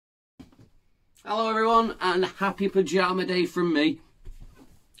Hello everyone, and happy pyjama day from me.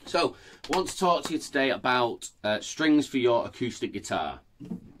 So, I want to talk to you today about strings for your acoustic guitar.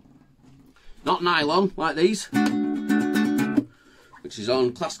 Not nylon like these, which is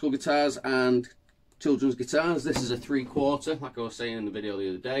on classical guitars and children's guitars. This is a 3/4, like I was saying in the video the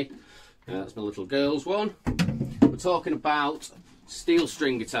other day. That's my little girl's one. We're talking about steel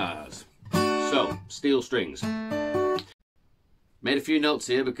string guitars. So, steel strings. Made a few notes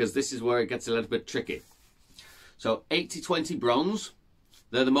here because this is where it gets a little bit tricky. So 80/20 bronze,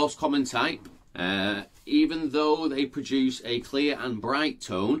 they're the most common type. Even though they produce a clear and bright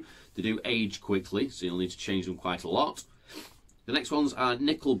tone, they do age quickly, so you'll need to change them quite a lot. The next ones are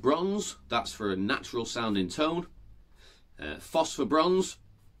nickel bronze, that's for a natural sounding tone. Phosphor bronze,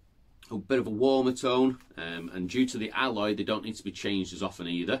 a bit of a warmer tone, and due to the alloy they don't need to be changed as often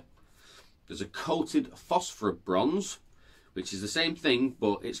either. There's a coated phosphor bronze, which is the same thing,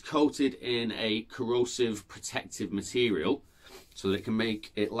 but it's coated in a corrosive protective material so that it can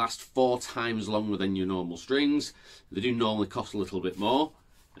make it last 4 times longer than your normal strings. They do normally cost a little bit more,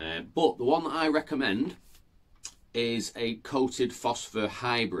 but the one that I recommend is a coated phosphor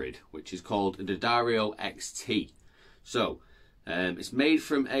hybrid, which is called a D'Addario XT. So it's made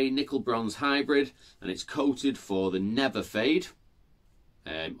from a nickel bronze hybrid, and it's coated for the never fade,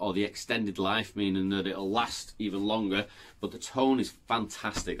 or the extended life, meaning that it'll last even longer, but the tone is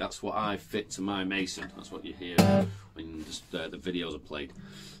fantastic. That's what I fit to my Mason. That's what you hear when the videos are played.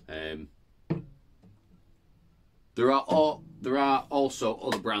 There are also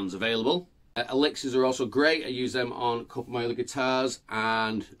other brands available. Elixirs are also great. I use them on a couple of my other guitars,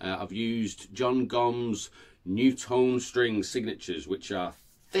 and I've used John Gomm's New-Tone String Signatures, which are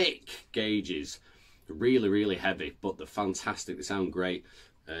thick gauges. Really heavy, but they're fantastic. They sound great.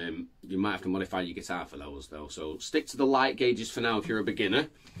 You might have to modify your guitar for those though, so stick to the light gauges for now if you're a beginner.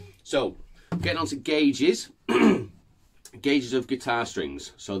 So getting on to gauges. Gauges of guitar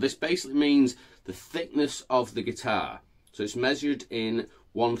strings. So this basically means the thickness of the guitar. So it's measured in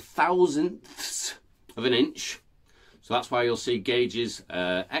 1/1000ths of an inch. So that's why you'll see gauges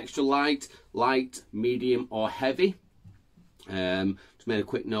extra light, light, medium or heavy. Just made a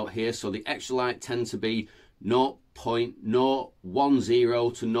quick note here. So the extra light tend to be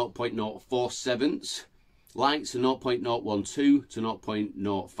 0.010 to 0.047. Lights are 0.012 to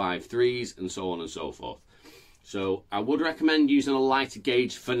 0.053s, and so on and so forth. So I would recommend using a lighter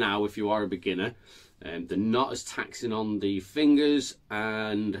gauge for now if you are a beginner. They're not as taxing on the fingers,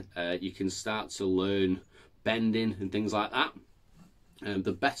 and you can start to learn bending and things like that.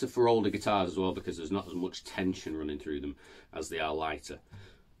 They're better for older guitars as well because there's not as much tension running through them as they are lighter.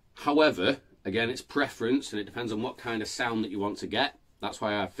 However, again, it's preference and it depends on what kind of sound that you want to get. That's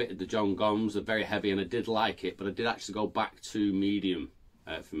why I fitted the John Gomms. They're very heavy and I did like it, but I did actually go back to medium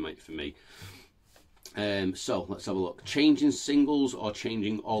for me. So let's have a look. Changing singles or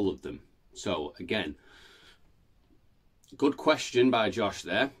changing all of them? So again, good question by Josh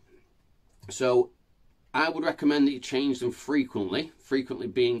there. So I would recommend that you change them frequently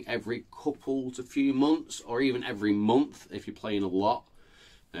being every couple to few months, or even every month if you're playing a lot.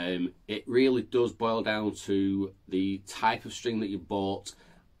 It really does boil down to the type of string that you bought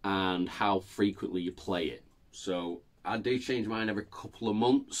and how frequently you play it. So I do change mine every couple of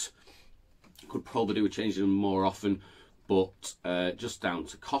months. Could probably do with changing them more often, but just down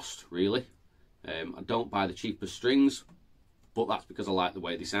to cost really. I don't buy the cheapest strings, but that's because I like the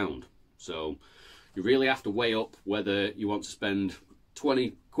way they sound. So you really have to weigh up whether you want to spend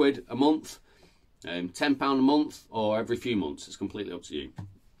 20 quid a month, £10 a month, or every few months. It's completely up to you.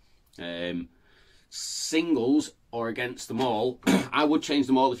 Singles or against them all, I would change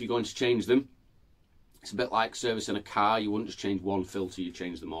them all if you're going to change them. It's a bit like servicing a car. You wouldn't just change one filter, you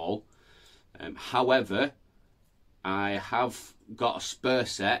change them all. However, I have got a spare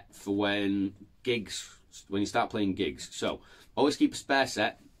set for when you start playing gigs. So always keep a spare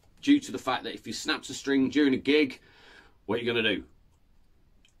set, due to the fact that if you snapped a string during a gig, what are you going to do?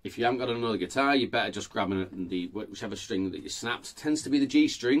 If you haven't got another guitar, you better just grab whichever string that you snapped. It tends to be the G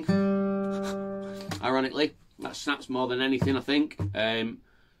string. Ironically, that snaps more than anything, I think.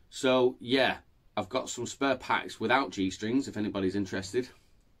 So yeah, I've got some spare packs without G strings if anybody's interested.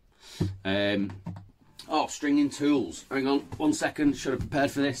 Oh, stringing tools. Hang on 1 second, should have prepared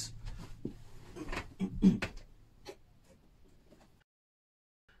for this.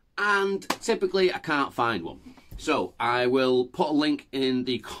 And typically I can't find one. So I will put a link in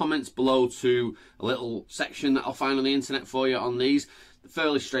the comments below to a little section that I'll find on the internet for you on these. They're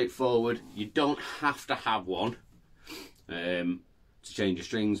fairly straightforward. You don't have to have one to change your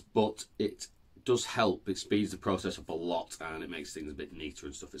strings, but it does help. It speeds the process up a lot and it makes things a bit neater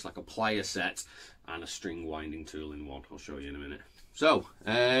and stuff. It's like a plier set and a string winding tool in one. I'll show you in a minute. So,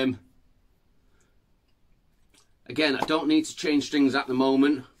 again, I don't need to change strings at the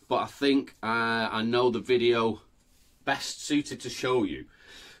moment, but I think I know the video best suited to show you.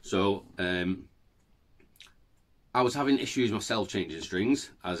 So, I was having issues myself changing strings,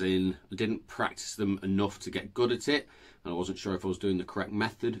 as in I didn't practice them enough to get good at it, and I wasn't sure if I was doing the correct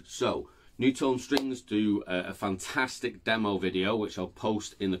method. So, NuTone Strings do a fantastic demo video, which I'll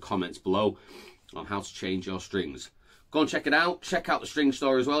post in the comments below, on how to change your strings. Go and check it out. Check out the string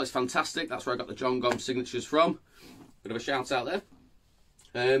store as well. It's fantastic. That's where I got the John Gomm signatures from. Bit of a shout out there.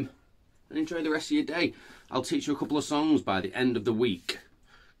 And enjoy the rest of your day. I'll teach you a couple of songs by the end of the week.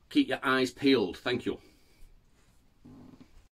 Keep your eyes peeled. Thank you.